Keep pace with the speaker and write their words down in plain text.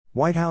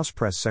White House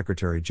Press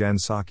Secretary Jen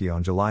Psaki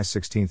on July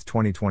 16,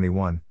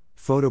 2021,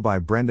 photo by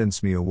Brendan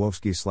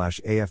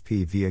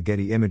Smiałowski/AFP via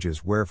Getty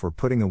Images. Wherefore,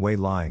 putting away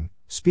lying,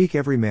 speak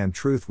every man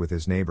truth with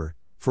his neighbor,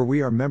 for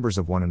we are members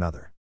of one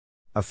another.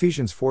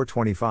 Ephesians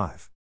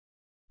 4:25.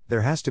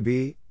 There has to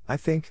be, I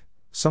think,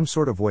 some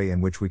sort of way in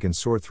which we can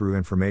sort through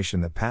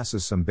information that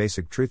passes some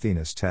basic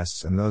truthiness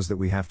tests and those that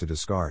we have to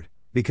discard,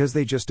 because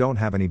they just don't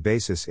have any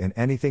basis in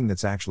anything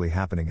that's actually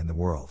happening in the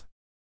world.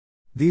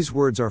 These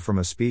words are from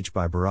a speech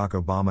by Barack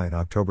Obama in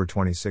October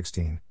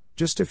 2016,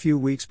 just a few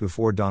weeks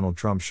before Donald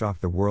Trump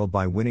shocked the world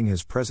by winning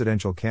his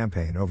presidential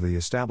campaign over the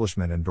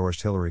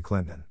establishment-endorsed Hillary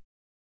Clinton.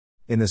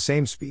 In the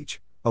same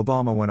speech,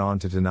 Obama went on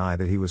to deny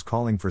that he was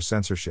calling for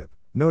censorship,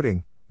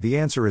 noting, "The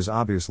answer is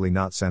obviously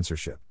not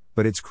censorship,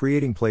 but it's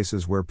creating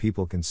places where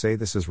people can say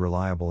this is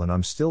reliable and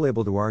I'm still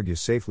able to argue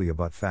safely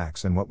about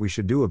facts and what we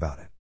should do about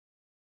it."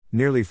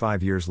 Nearly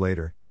 5 years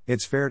later,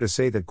 it's fair to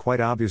say that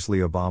quite obviously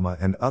Obama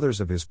and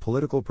others of his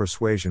political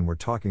persuasion were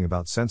talking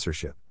about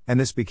censorship, and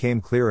this became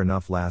clear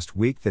enough last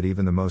week that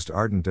even the most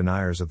ardent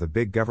deniers of the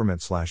big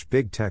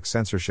government/big tech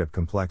censorship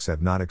complex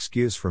have not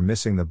excuse for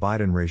missing the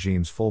Biden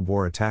regime's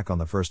full-bore attack on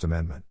the First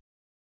Amendment.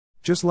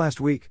 Just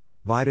last week,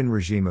 Biden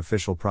regime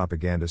official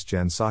propagandist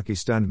Jen Psaki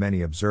stunned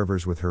many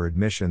observers with her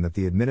admission that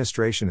the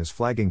administration is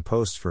flagging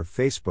posts for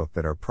Facebook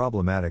that are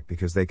problematic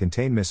because they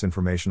contain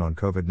misinformation on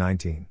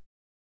COVID-19.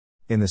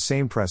 In the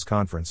same press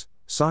conference,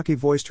 Psaki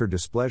voiced her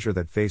displeasure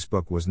that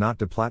Facebook was not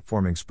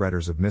deplatforming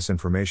spreaders of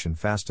misinformation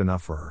fast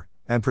enough for her,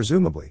 and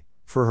presumably,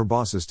 for her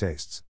boss's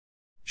tastes.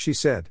 She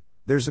said,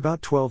 "There's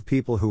about 12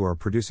 people who are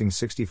producing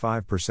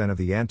 65% of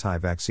the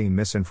anti-vaccine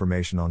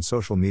misinformation on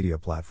social media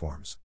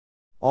platforms.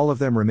 All of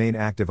them remain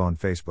active on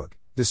Facebook,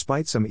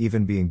 despite some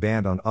even being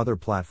banned on other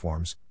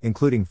platforms,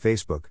 including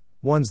Facebook,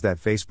 ones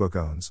that Facebook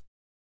owns."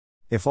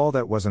 If all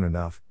that wasn't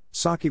enough,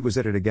 Psaki was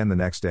at it again the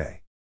next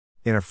day.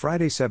 In a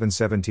Friday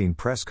 7/17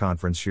 press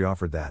conference she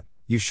offered that,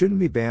 "You shouldn't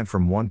be banned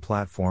from one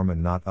platform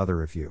and not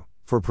other if you,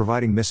 for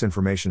providing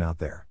misinformation out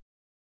there.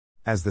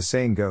 As the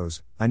saying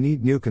goes, I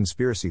need new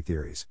conspiracy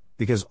theories,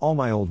 because all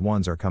my old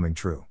ones are coming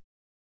true."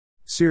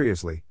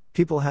 Seriously,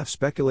 people have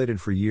speculated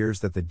for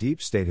years that the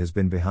deep state has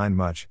been behind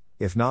much,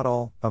 if not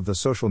all, of the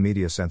social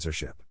media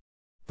censorship.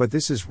 But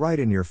this is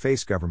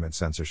right-in-your-face government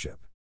censorship.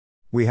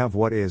 We have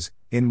what is,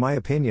 in my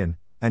opinion,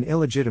 an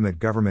illegitimate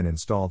government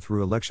installed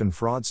through election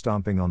fraud,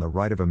 stomping on the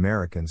right of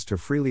Americans to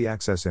freely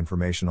access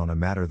information on a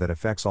matter that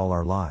affects all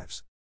our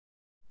lives.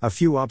 A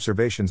few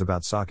observations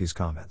about Psaki's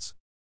comments.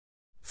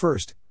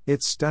 First,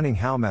 it's stunning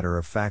how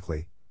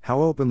matter-of-factly,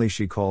 how openly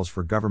she calls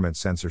for government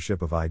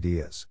censorship of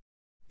ideas.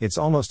 It's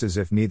almost as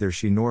if neither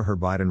she nor her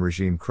Biden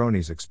regime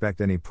cronies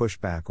expect any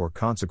pushback or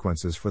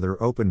consequences for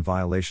their open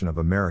violation of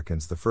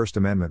Americans' the First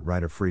Amendment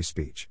right of free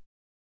speech.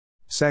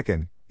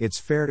 Second, it's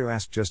fair to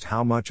ask just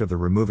how much of the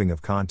removing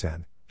of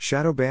content,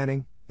 shadow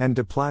banning, and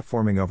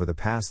deplatforming over the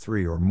past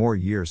 3 or more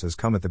years has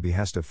come at the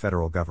behest of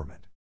federal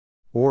government.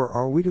 Or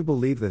are we to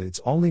believe that it's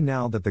only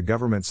now that the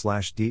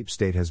government/deep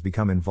state has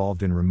become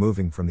involved in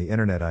removing from the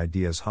internet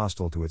ideas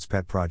hostile to its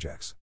pet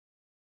projects?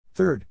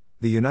 Third,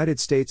 the United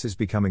States is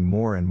becoming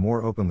more and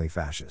more openly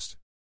fascist.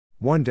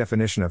 One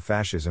definition of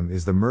fascism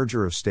is the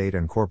merger of state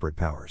and corporate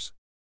powers.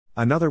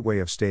 Another way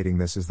of stating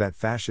this is that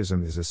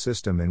fascism is a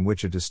system in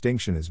which a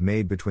distinction is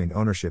made between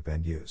ownership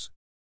and use.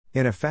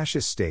 In a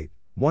fascist state,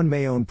 one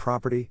may own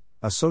property,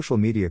 a social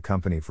media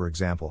company for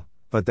example,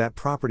 but that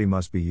property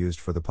must be used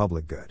for the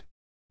public good.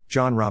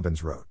 John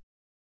Robbins wrote.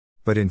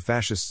 But in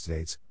fascist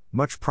states,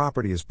 much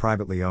property is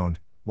privately owned,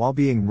 while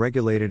being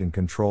regulated and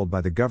controlled by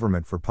the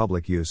government for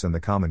public use and the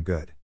common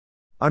good.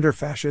 Under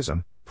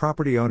fascism,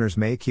 property owners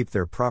may keep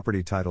their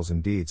property titles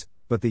and deeds,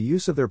 but the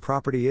use of their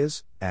property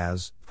is,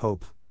 as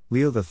Pope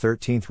Leo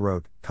XIII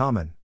wrote,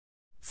 common.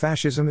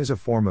 Fascism is a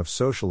form of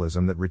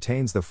socialism that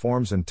retains the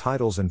forms and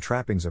titles and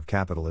trappings of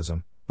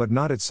capitalism, but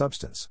not its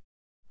substance.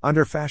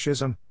 Under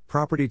fascism,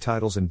 property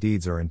titles and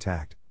deeds are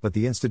intact, but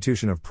the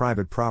institution of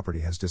private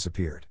property has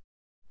disappeared.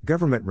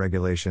 Government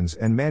regulations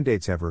and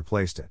mandates have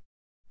replaced it.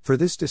 For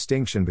this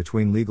distinction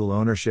between legal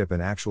ownership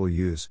and actual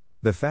use,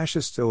 the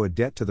fascists owe a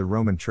debt to the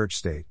Roman Church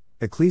state,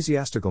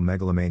 Ecclesiastical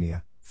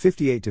Megalomania,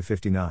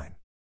 58-59.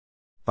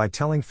 By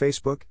telling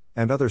Facebook,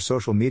 and other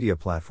social media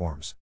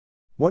platforms,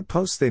 what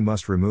posts they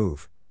must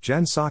remove,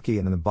 Jen Psaki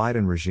and the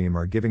Biden regime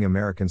are giving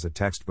Americans a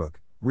textbook,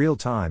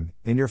 real-time,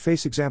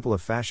 in-your-face example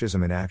of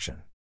fascism in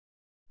action.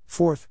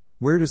 Fourth,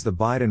 where does the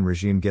Biden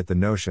regime get the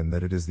notion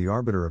that it is the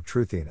arbiter of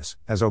truthiness,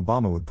 as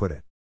Obama would put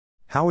it?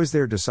 How is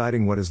their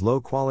deciding what is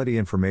low-quality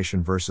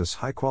information versus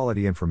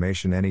high-quality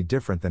information any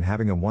different than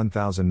having a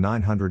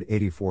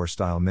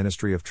 1984-style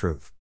Ministry of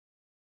Truth?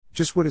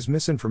 Just what is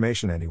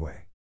misinformation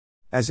anyway?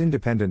 As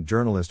independent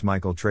journalist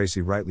Michael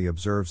Tracy rightly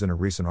observes in a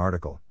recent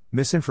article,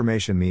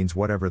 misinformation means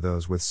whatever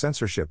those with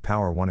censorship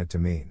power want it to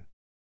mean.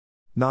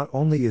 Not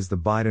only is the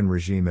Biden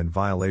regime in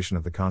violation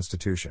of the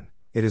Constitution,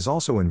 it is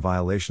also in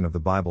violation of the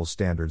Bible's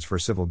standards for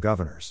civil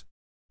governors.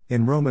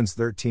 In Romans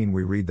 13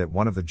 we read that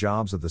one of the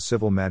jobs of the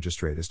civil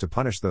magistrate is to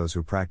punish those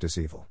who practice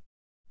evil.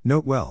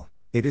 Note well,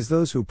 it is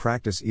those who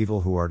practice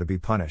evil who are to be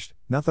punished,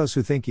 not those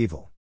who think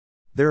evil.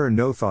 There are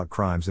no thought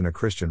crimes in a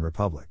Christian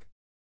republic.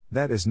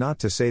 That is not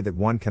to say that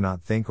one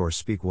cannot think or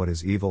speak what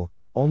is evil,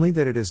 only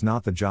that it is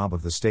not the job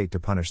of the state to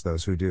punish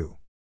those who do.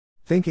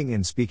 Thinking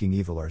and speaking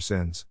evil are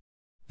sins.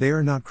 They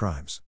are not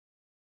crimes.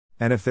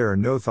 And if there are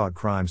no thought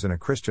crimes in a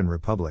Christian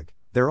republic,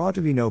 there ought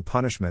to be no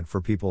punishment for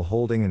people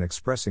holding and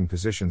expressing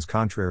positions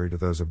contrary to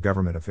those of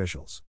government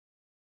officials.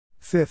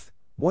 Fifth,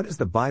 what is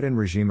the Biden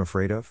regime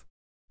afraid of?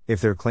 If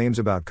their claims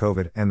about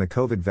COVID and the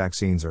COVID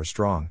vaccines are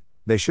strong,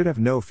 they should have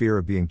no fear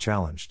of being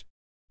challenged.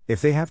 If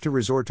they have to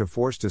resort to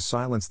force to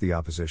silence the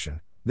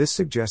opposition, this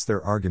suggests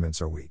their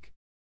arguments are weak.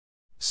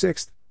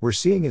 Sixth, we're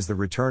seeing is the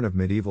return of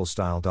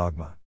medieval-style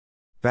dogma.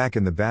 Back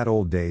in the bad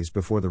old days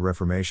before the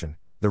Reformation,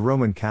 the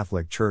Roman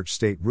Catholic Church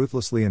state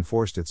ruthlessly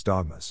enforced its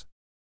dogmas.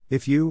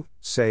 If you,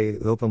 say,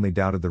 openly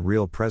doubted the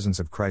real presence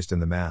of Christ in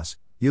the Mass,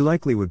 you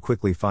likely would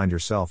quickly find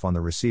yourself on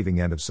the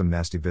receiving end of some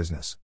nasty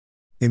business.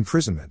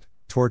 Imprisonment,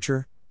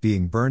 torture,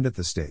 being burned at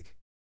the stake.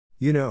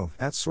 You know,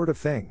 that sort of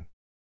thing.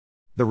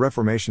 The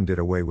Reformation did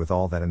away with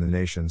all that in the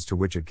nations to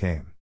which it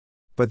came.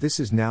 But this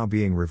is now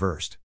being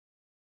reversed.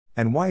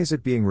 And why is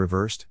it being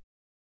reversed?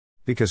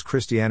 Because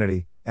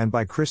Christianity, and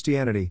by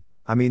Christianity,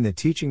 I mean the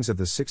teachings of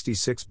the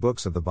 66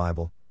 books of the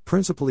Bible,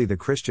 principally the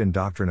Christian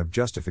doctrine of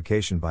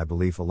justification by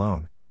belief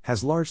alone,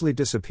 has largely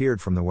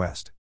disappeared from the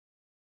West.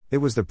 It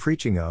was the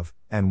preaching of,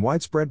 and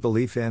widespread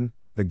belief in,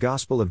 the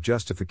gospel of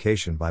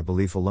justification by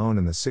belief alone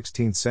in the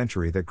 16th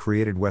century that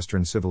created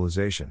Western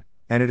civilization,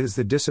 and it is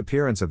the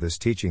disappearance of this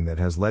teaching that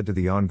has led to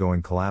the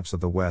ongoing collapse of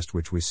the West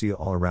which we see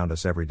all around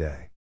us every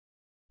day.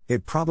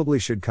 It probably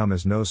should come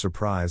as no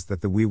surprise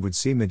that we would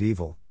see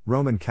medieval,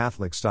 Roman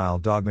Catholic-style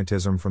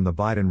dogmatism from the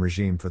Biden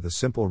regime for the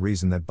simple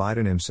reason that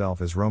Biden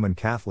himself is Roman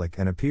Catholic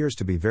and appears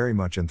to be very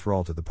much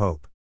enthralled to the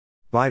Pope.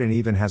 Biden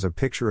even has a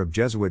picture of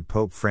Jesuit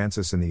Pope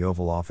Francis in the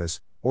Oval Office,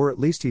 or at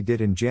least he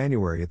did in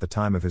January at the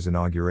time of his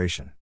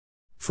inauguration.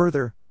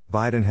 Further,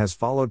 Biden has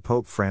followed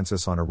Pope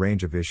Francis on a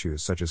range of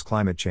issues such as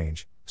climate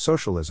change,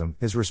 socialism,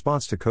 his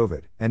response to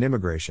COVID, and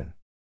immigration.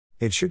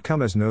 It should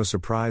come as no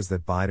surprise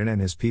that Biden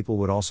and his people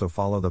would also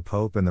follow the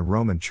Pope and the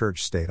Roman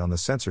Church state on the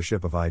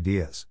censorship of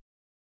ideas.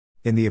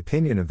 In the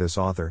opinion of this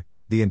author,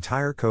 the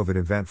entire COVID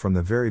event from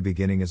the very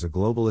beginning is a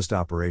globalist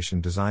operation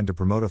designed to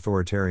promote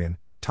authoritarian,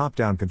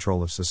 top-down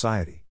control of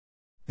society.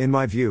 In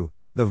my view,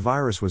 the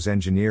virus was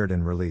engineered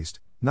and released,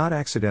 not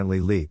accidentally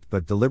leaked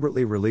but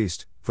deliberately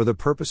released, for the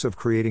purpose of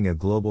creating a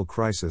global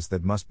crisis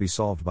that must be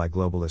solved by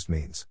globalist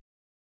means.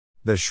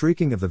 The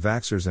shrieking of the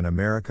vaxxers in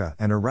America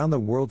and around the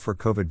world for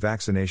COVID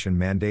vaccination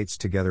mandates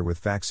together with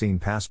vaccine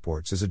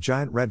passports is a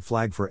giant red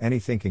flag for any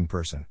thinking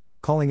person,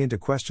 calling into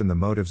question the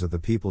motives of the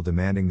people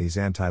demanding these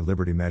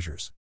anti-liberty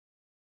measures.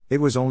 It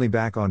was only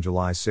back on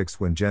July 6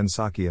 when Jen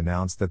Psaki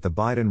announced that the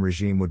Biden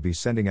regime would be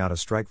sending out a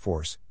strike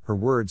force, her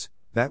words,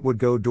 that would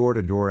go door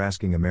to door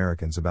asking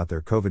Americans about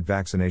their COVID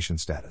vaccination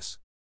status.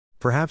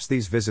 Perhaps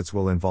these visits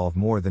will involve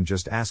more than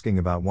just asking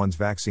about one's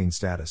vaccine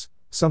status,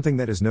 something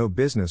that is no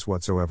business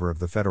whatsoever of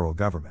the federal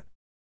government.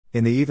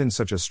 In the event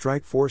such a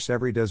strike force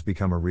ever does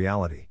become a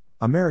reality,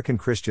 American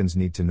Christians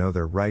need to know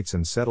their rights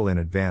and settle in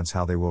advance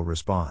how they will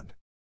respond.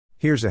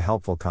 Here's a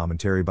helpful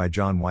commentary by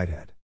John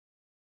Whitehead.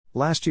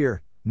 Last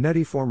year,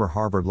 nutty former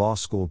Harvard Law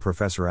School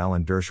professor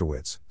Alan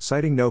Dershowitz,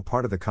 citing no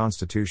part of the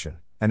Constitution,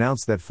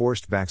 announced that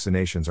forced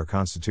vaccinations are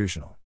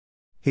constitutional.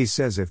 He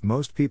says if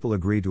most people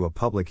agree to a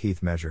public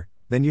health measure,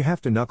 then you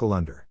have to knuckle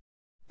under.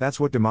 That's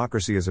what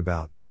democracy is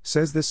about,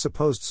 says this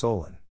supposed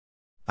Solon.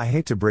 I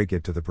hate to break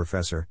it to the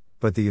professor,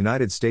 but the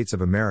United States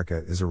of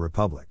America is a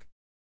republic.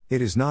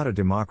 It is not a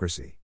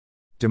democracy.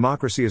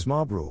 Democracy is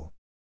mob rule.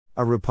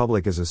 A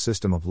republic is a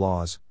system of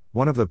laws,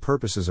 one of the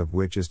purposes of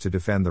which is to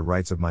defend the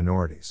rights of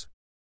minorities.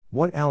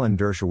 What Alan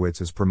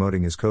Dershowitz is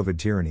promoting is COVID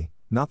tyranny,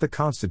 not the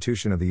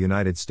Constitution of the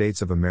United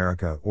States of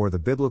America or the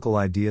biblical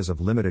ideas of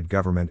limited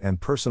government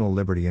and personal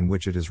liberty in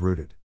which it is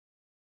rooted.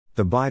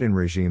 The Biden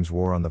regime's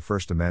war on the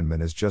First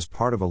Amendment is just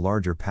part of a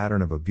larger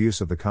pattern of abuse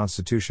of the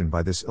Constitution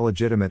by this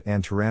illegitimate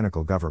and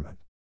tyrannical government.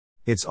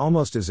 It's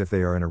almost as if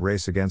they are in a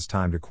race against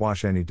time to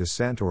quash any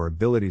dissent or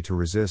ability to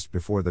resist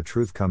before the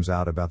truth comes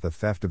out about the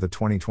theft of the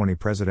 2020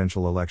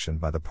 presidential election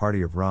by the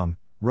party of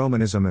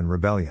Romanism and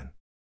rebellion.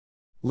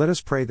 Let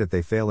us pray that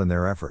they fail in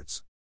their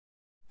efforts.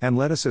 And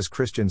let us as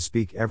Christians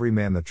speak every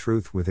man the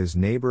truth with his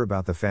neighbor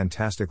about the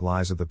fantastic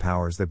lies of the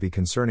powers that be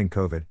concerning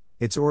COVID,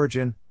 its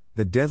origin,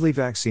 the deadly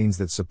vaccines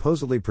that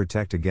supposedly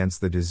protect against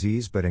the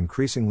disease but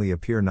increasingly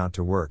appear not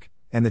to work,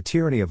 and the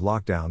tyranny of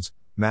lockdowns,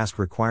 mask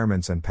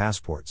requirements and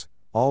passports,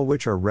 all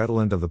which are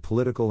redolent of the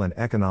political and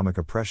economic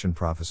oppression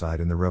prophesied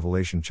in the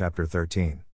Revelation chapter 13.